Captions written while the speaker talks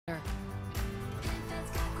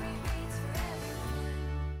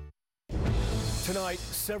Tonight,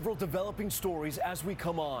 several developing stories as we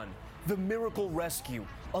come on. The miracle rescue,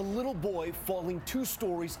 a little boy falling 2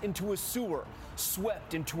 stories into a sewer,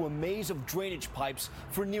 swept into a maze of drainage pipes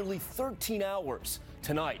for nearly 13 hours.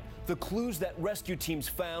 Tonight, the clues that rescue teams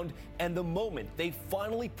found and the moment they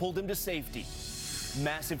finally pulled him to safety.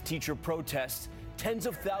 Massive teacher protests, tens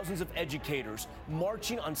of thousands of educators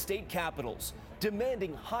marching on state capitals,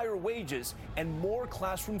 demanding higher wages and more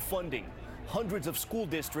classroom funding. Hundreds of school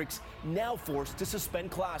districts now forced to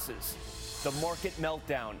suspend classes. The market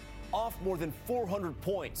meltdown, off more than 400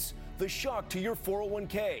 points. The shock to your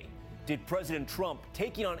 401k. Did President Trump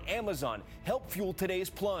taking on Amazon help fuel today's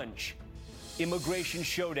plunge? Immigration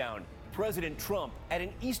showdown. President Trump at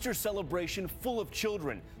an Easter celebration full of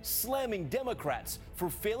children, slamming Democrats for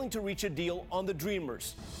failing to reach a deal on the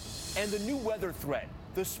Dreamers. And the new weather threat,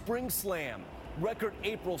 the spring slam. Record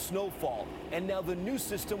April snowfall, and now the new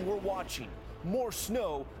system we're watching. More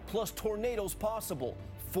snow plus tornadoes possible.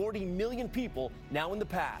 40 million people now in the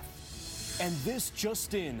path. And this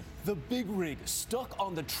just in, the big rig stuck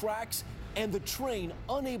on the tracks and the train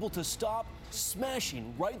unable to stop,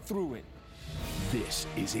 smashing right through it. This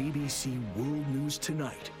is ABC World News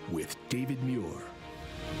Tonight with David Muir.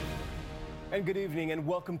 And good evening and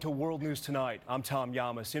welcome to World News Tonight. I'm Tom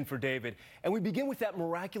Yamas, in for David. And we begin with that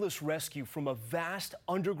miraculous rescue from a vast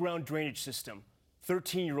underground drainage system.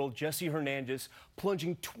 13-year-old Jesse Hernandez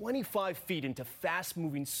plunging 25 feet into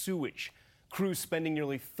fast-moving sewage. Crews spending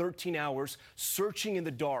nearly 13 hours searching in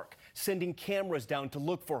the dark, sending cameras down to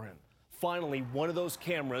look for him. Finally, one of those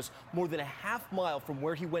cameras, more than a half-mile from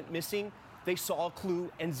where he went missing, they saw a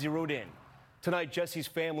clue and zeroed in. Tonight, Jesse's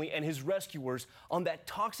family and his rescuers on that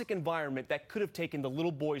toxic environment that could have taken the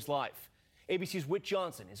little boy's life. ABC's Whit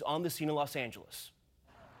Johnson is on the scene in Los Angeles.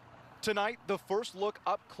 Tonight, the first look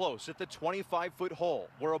up close at the 25-foot hole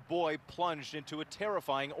where a boy plunged into a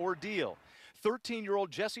terrifying ordeal.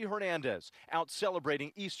 13-year-old Jesse Hernandez out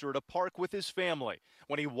celebrating Easter at a park with his family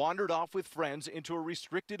when he wandered off with friends into a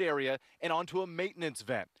restricted area and onto a maintenance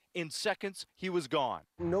vent. In seconds, he was gone.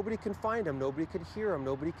 Nobody can find him. Nobody could hear him.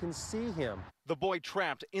 Nobody can see him. The boy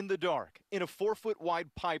trapped in the dark in a 4-foot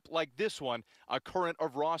wide pipe like this one, a current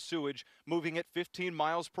of raw sewage moving at 15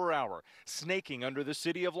 miles per hour, snaking under the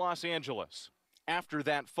city of Los Angeles. After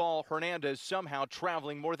that fall, Hernandez somehow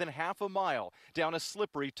traveling more than half a mile down a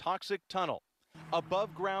slippery, toxic tunnel.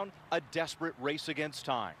 Above ground, a desperate race against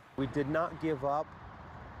time. We did not give up,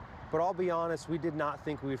 but I'll be honest, we did not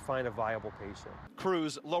think we would find a viable patient.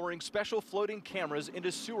 Crews lowering special floating cameras into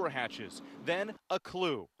sewer hatches. Then a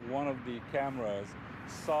clue. One of the cameras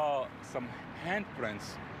saw some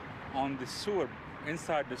handprints on the sewer,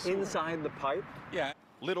 inside the sewer. Inside the pipe? Yeah.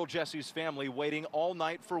 Little Jesse's family waiting all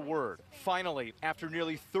night for word. Finally, after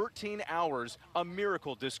nearly 13 hours, a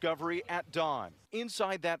miracle discovery at dawn.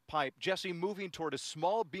 Inside that pipe, Jesse moving toward a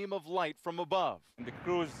small beam of light from above. And the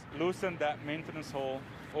crews loosened that maintenance hole,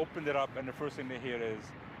 opened it up, and the first thing they hear is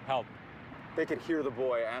help. They could hear the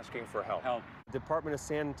boy asking for help. Help. Department of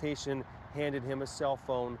Sanitation handed him a cell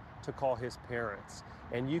phone to call his parents.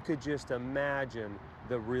 And you could just imagine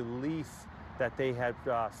the relief that they had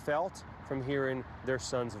felt from hearing their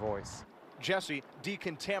son's voice. Jesse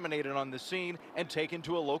decontaminated on the scene and taken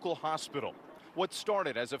to a local hospital. What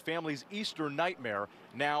started as a family's Easter nightmare,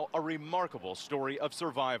 now a remarkable story of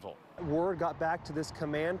survival. Word got back to this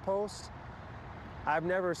command post. I've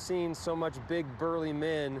never seen so much big burly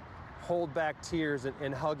men hold back tears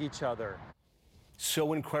and hug each other.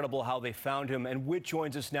 So incredible how they found him. And Whit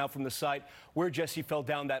joins us now from the site where Jesse fell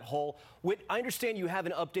down that hole. Whit, I understand you have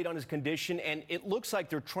an update on his condition, and it looks like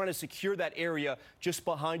they're trying to secure that area just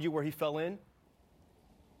behind you where he fell in.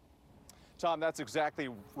 Tom, that's exactly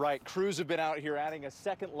right. Crews have been out here adding a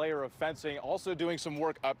second layer of fencing, also doing some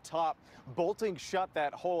work up top, bolting shut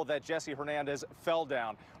that hole that Jesse Hernandez fell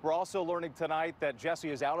down. We're also learning tonight that Jesse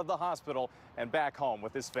is out of the hospital and back home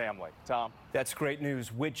with his family. Tom? That's great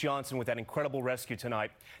news. Whit Johnson with that incredible rescue tonight.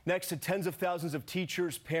 Next to tens of thousands of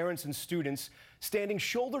teachers, parents, and students standing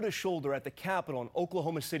shoulder to shoulder at the Capitol in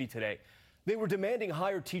Oklahoma City today. They were demanding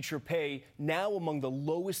higher teacher pay, now among the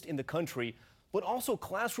lowest in the country, but also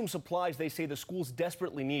classroom supplies they say the schools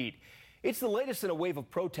desperately need. It's the latest in a wave of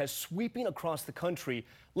protests sweeping across the country,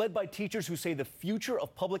 led by teachers who say the future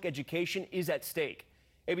of public education is at stake.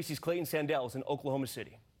 ABC's Clayton Sandell is in Oklahoma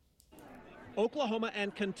City. Oklahoma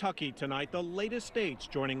and Kentucky tonight, the latest states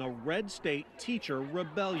joining a red state teacher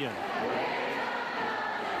rebellion.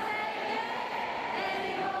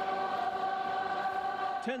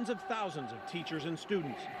 Tens of thousands of teachers and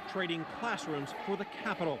students trading classrooms for the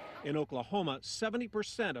Capitol. In Oklahoma,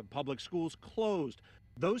 70% of public schools closed.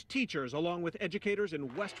 Those teachers, along with educators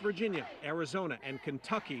in West Virginia, Arizona, and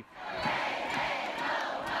Kentucky,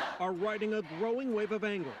 are riding a growing wave of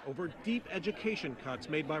anger over deep education cuts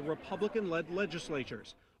made by Republican-led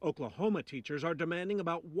legislatures. Oklahoma teachers are demanding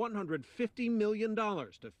about $150 million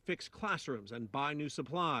to fix classrooms and buy new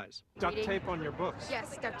supplies. Duct tape on your books.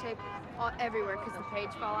 Yes, duct tape everywhere because the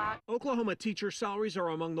page fell out. Oklahoma teacher salaries are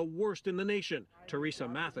among the worst in the nation. Teresa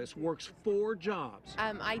Mathis works 4 jobs.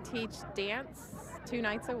 I teach dance 2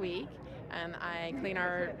 nights a week, and I clean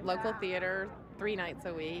our local theater 3 nights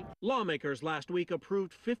a week. Lawmakers last week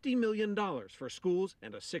approved $50 million for schools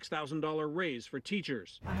and a $6,000 raise for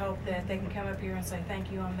teachers. I hope that they can come up here and say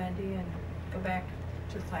thank you on Monday and go back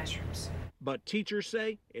to the classrooms. But teachers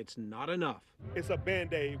say it's not enough. It's a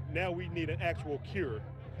Band-Aid. Now we need an actual cure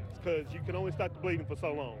because you can only stop the bleeding for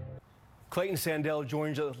so long. Clayton Sandell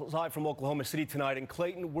joins us live from Oklahoma City tonight. And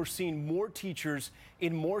Clayton, we're seeing more teachers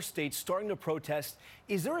in more states starting to protest.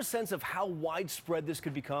 Is there a sense of how widespread this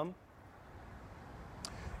could become?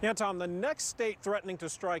 Yeah, Tom, the next state threatening to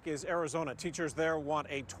strike is Arizona. Teachers there want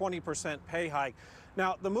a 20% pay hike.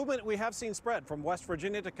 Now, the movement we have seen spread from West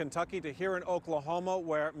Virginia to Kentucky to here in Oklahoma,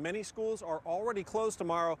 where many schools are already closed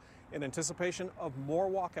tomorrow in anticipation of more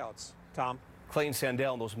walkouts. Tom? Clayton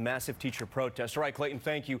Sandell and those massive teacher protests. All right, Clayton,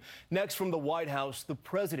 thank you. Next from the White House, the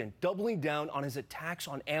president doubling down on his attacks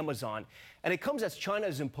on Amazon. And it comes as China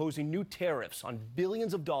is imposing new tariffs on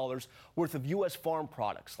billions of dollars worth of U.S. farm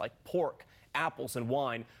products like pork, apples, and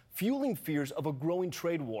wine, fueling fears of a growing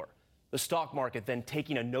trade war. The stock market then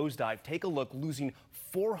taking a nosedive. Take a look, losing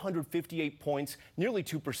 458 points, nearly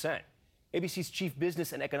 2%. ABC's chief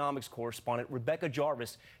business and economics correspondent Rebecca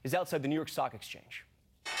Jarvis is outside the New York Stock Exchange.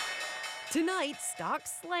 Tonight,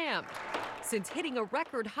 stocks slammed. Since hitting a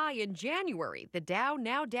record high in January, the Dow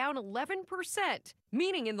now down 11%,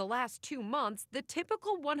 meaning in the last 2 months, the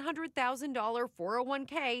typical $100,000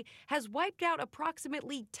 401k has wiped out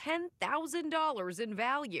approximately $10,000 in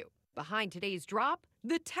value. Behind today's drop,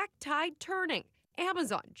 the tech tide turning.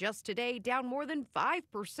 Amazon just today down more than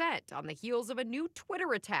 5% on the heels of a new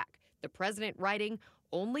Twitter attack. The president writing,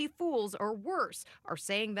 "Only fools or worse are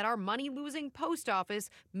saying that our money-losing post office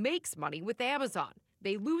makes money with Amazon.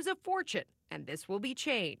 They lose a fortune, and this will be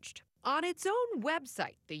changed." On its own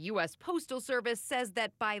website, the U.S. Postal Service says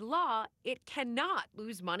that by law, it cannot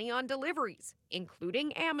lose money on deliveries,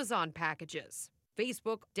 including Amazon packages.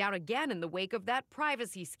 Facebook down again in the wake of that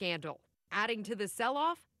privacy scandal. Adding to the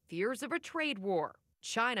sell-off, fears of a trade war.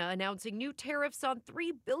 China announcing new tariffs on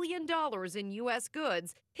 $3 billion in U.S.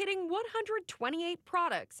 goods, hitting 128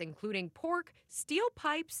 products, including pork, steel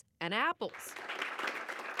pipes, and apples.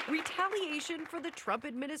 Retaliation for the Trump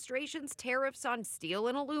administration's tariffs on steel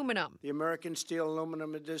and aluminum. The American steel and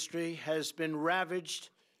aluminum industry has been ravaged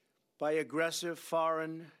by aggressive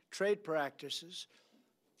foreign trade practices.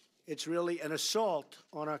 It's really an assault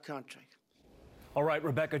on our country. All right,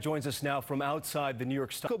 Rebecca joins us now from outside the New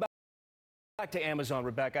York Stock. Go back to Amazon,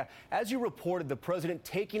 Rebecca. As you reported, the president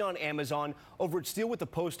taking on Amazon over its deal with the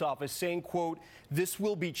post office, saying, quote, "This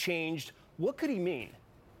will be changed." What could he mean?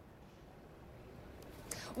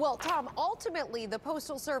 Well, Tom, ultimately, the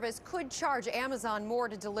Postal Service could charge Amazon more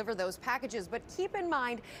to deliver those packages. But keep in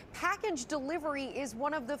mind, package delivery is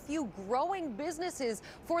one of the few growing businesses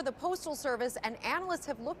for the Postal Service. And analysts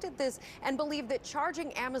have looked at this and believe that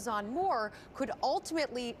charging Amazon more could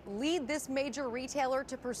ultimately lead this major retailer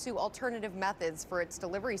to pursue alternative methods for its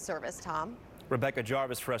delivery service, Tom. Rebecca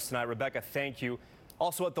Jarvis for us tonight. Rebecca, thank you.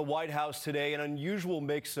 Also at the White House today, an unusual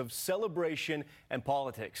mix of celebration and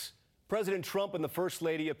politics. President Trump and the First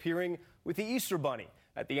Lady appearing with the Easter Bunny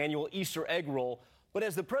at the annual Easter egg roll. But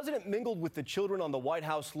as the president mingled with the children on the White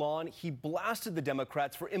House lawn, he blasted the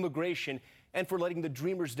Democrats for immigration and for letting the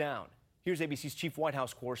Dreamers down. Here's ABC's chief White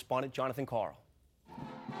House correspondent, Jonathan Karl.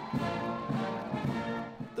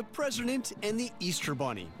 The president and the Easter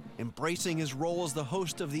Bunny. Embracing his role as the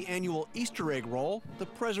host of the annual Easter egg roll, the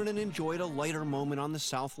president enjoyed a lighter moment on the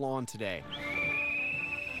South Lawn today.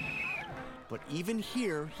 But even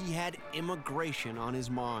here, he had immigration on his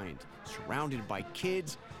mind. Surrounded by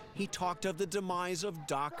kids, he talked of the demise of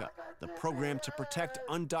DACA, the program to protect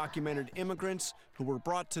undocumented immigrants who were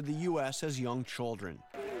brought to the U.S. as young children.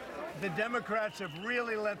 The Democrats have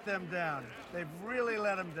really let them down. They've really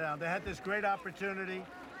let them down. They had this great opportunity.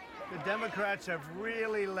 The Democrats have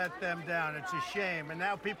really let them down. It's a shame. And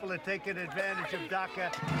now people are taking advantage of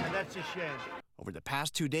DACA, and that's a shame. Over the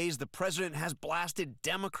past 2 days, the president has blasted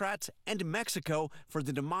Democrats and Mexico for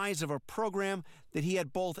the demise of a program that he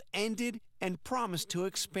had both ended and promised to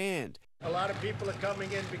expand. A lot of people are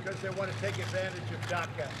coming in because they want to take advantage of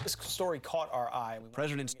DACA. This story caught our eye. The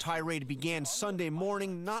president's tirade began Sunday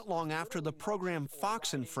morning, not long after the program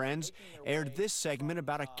Fox and Friends aired this segment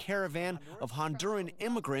about a caravan of Honduran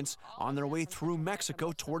immigrants on their way through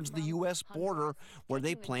Mexico towards the U.S. border, where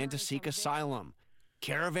they plan to seek asylum.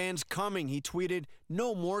 "Caravan's coming," he tweeted.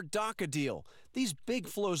 "No more DACA deal. These big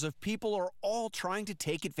flows of people are all trying to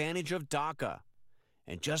take advantage of DACA."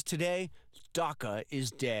 And just today, DACA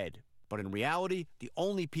is dead. But in reality, the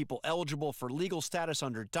only people eligible for legal status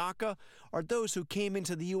under DACA are those who came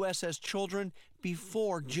into the U.S. as children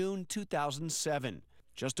before June 2007.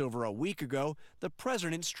 Just over a week ago, the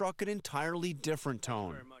president struck an entirely different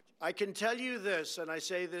tone. I can tell you this, and I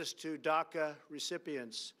say this to DACA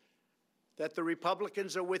recipients, that the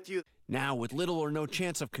Republicans are with you. Now, with little or no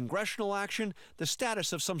chance of congressional action, the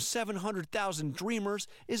status of some 700,000 Dreamers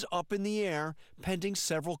is up in the air, pending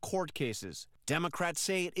several court cases. Democrats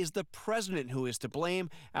say it is the president who is to blame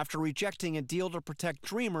after rejecting a deal to protect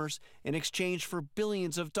Dreamers in exchange for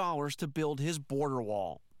billions of dollars to build his border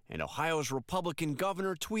wall. And Ohio's Republican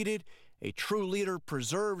governor tweeted, "A true leader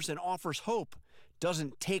preserves and offers hope,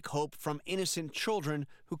 doesn't take hope from innocent children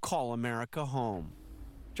who call America home."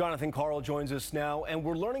 Jonathan Karl joins us now, and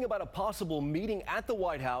we're learning about a possible meeting at the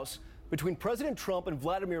White House between President Trump and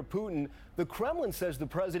Vladimir Putin. The Kremlin says the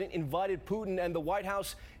president invited Putin, and the White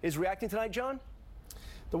House is reacting tonight, John?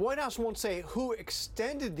 The White House won't say who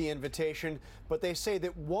extended the invitation, but they say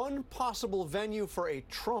that one possible venue for a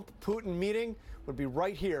Trump-Putin meeting would be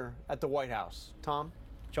right here at the White House. Tom?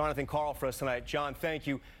 Jonathan Karl for us tonight. John, thank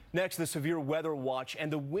you. Next, the severe weather watch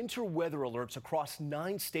and the winter weather alerts across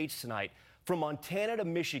 9 states tonight, from Montana to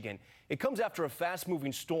Michigan. It comes after a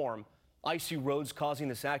fast-moving storm. Icy roads causing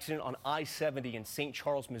this accident on I-70 in St.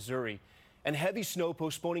 Charles, Missouri. And heavy snow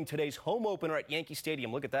postponing today's home opener at Yankee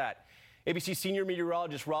Stadium. Look at that. ABC senior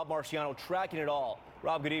meteorologist Rob Marciano tracking it all.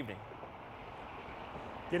 Rob, good evening.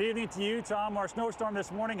 Good evening to you, Tom. Our snowstorm this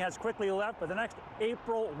morning has quickly left, but the next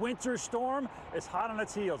April winter storm is hot on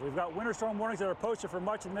its heels. We've got winter storm warnings that are posted for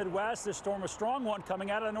much of the Midwest. This storm, a strong one, coming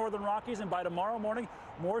out of the northern Rockies, and by tomorrow morning,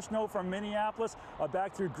 more snow from Minneapolis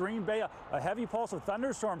back through Green Bay. A heavy pulse of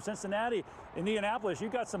thunderstorms, Cincinnati, Indianapolis. You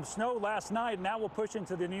got some snow last night, and now we'll push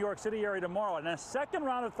into the New York City area tomorrow. And a second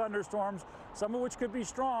round of thunderstorms, some of which could be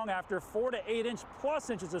strong after 4 to 8 plus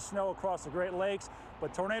inches of snow across the Great Lakes.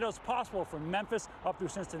 But tornadoes possible from Memphis up through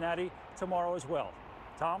Cincinnati tomorrow as well.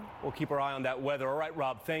 Tom? We'll keep our eye on that weather. All right,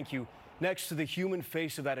 Rob, thank you. Next to the human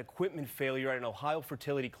face of that equipment failure at an Ohio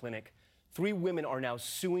fertility clinic, 3 women are now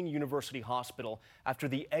suing University Hospital after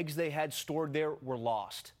the eggs they had stored there were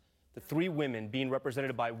lost. The 3 women, being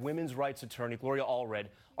represented by women's rights attorney Gloria Allred,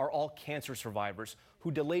 are all cancer survivors who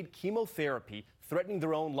delayed chemotherapy, threatening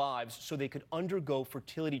their own lives so they could undergo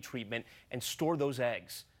fertility treatment and store those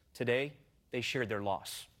eggs. Today, they shared their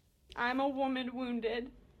loss. I'm a woman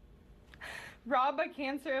wounded, robbed by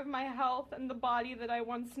cancer of my health and the body that I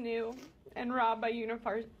once knew, and robbed by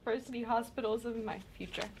University Hospitals of my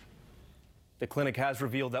future. The clinic has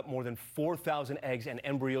revealed that more than 4,000 eggs and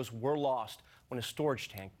embryos were lost when a storage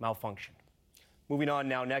tank malfunctioned. Moving on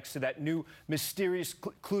now, next to that new mysterious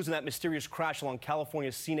clues in that mysterious crash along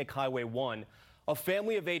California's scenic Highway 1. A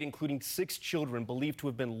family of 8, including 6 children, believed to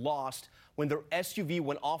have been lost when their SUV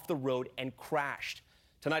went off the road and crashed.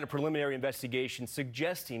 Tonight, a preliminary investigation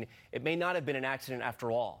suggesting it may not have been an accident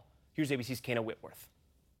after all. Here's ABC's Kana Whitworth.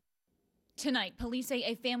 Tonight, police say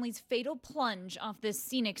a family's fatal plunge off this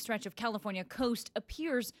scenic stretch of California coast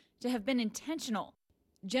appears to have been intentional.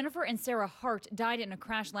 Jennifer and Sarah Hart died in a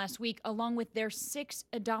crash last week, along with their 6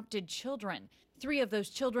 adopted children. 3 of those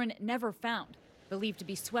children never found, believed to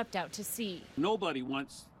be swept out to sea. Nobody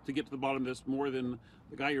wants to get to the bottom of this more than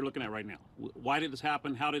the guy you're looking at right now. Why did this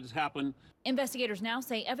happen? How did this happen? Investigators now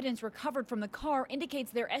say evidence recovered from the car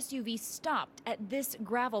indicates their SUV stopped at this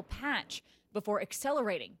gravel patch before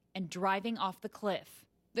accelerating and driving off the cliff.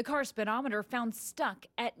 The car's speedometer found stuck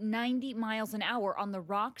at 90 miles an hour on the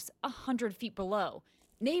rocks 100 feet below.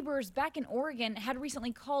 Neighbors back in Oregon had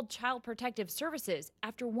recently called Child Protective Services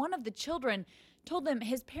after one of the children told them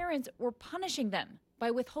his parents were punishing them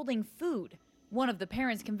by withholding food. One of the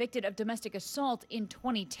parents convicted of domestic assault in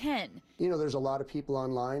 2010. You know, there's a lot of people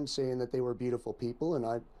online saying that they were beautiful people,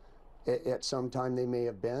 and at some time they may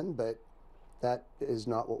have been, but that is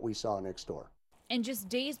not what we saw next door. And just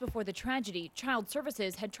days before the tragedy, Child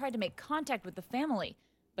Services had tried to make contact with the family,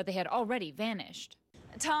 but they had already vanished.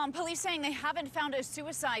 Tom, police saying they haven't found a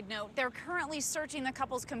suicide note. They're currently searching the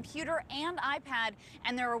couple's computer and iPad,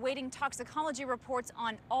 and they're awaiting toxicology reports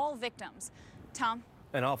on all victims. Tom?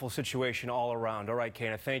 An awful situation all around. All right,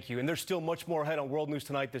 Kana, thank you. And there's still much more ahead on World News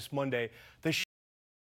Tonight this Monday. The